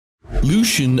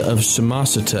Lucian of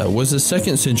Samosata was a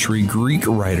 2nd century Greek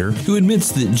writer who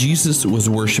admits that Jesus was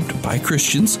worshipped by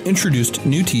Christians, introduced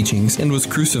new teachings, and was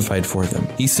crucified for them.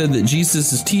 He said that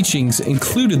Jesus' teachings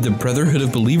included the brotherhood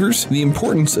of believers, the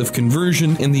importance of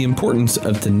conversion, and the importance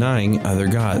of denying other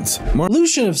gods.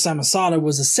 Lucian of Samosata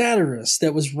was a satirist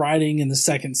that was writing in the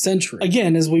 2nd century.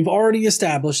 Again, as we've already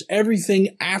established,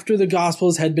 everything after the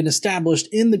Gospels had been established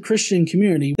in the Christian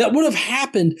community that would have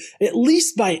happened at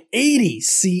least by 80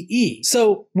 CE.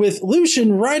 So with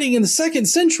Lucian writing in the 2nd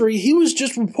century, he was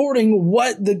just reporting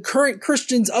what the current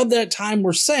Christians of that time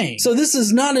were saying. So this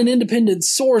is not an independent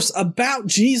source about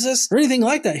Jesus or anything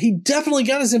like that. He definitely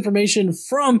got his information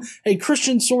from a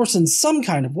Christian source in some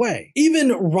kind of way.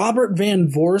 Even Robert Van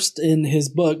Voorst in his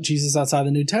book, Jesus Outside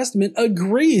the New Testament,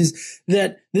 agrees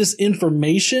that this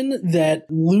information that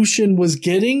Lucian was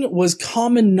getting was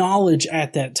common knowledge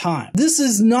at that time. This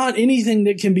is not anything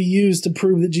that can be used to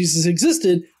prove that Jesus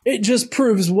existed. It just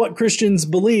proves what Christians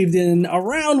believed in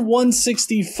around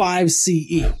 165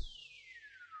 CE.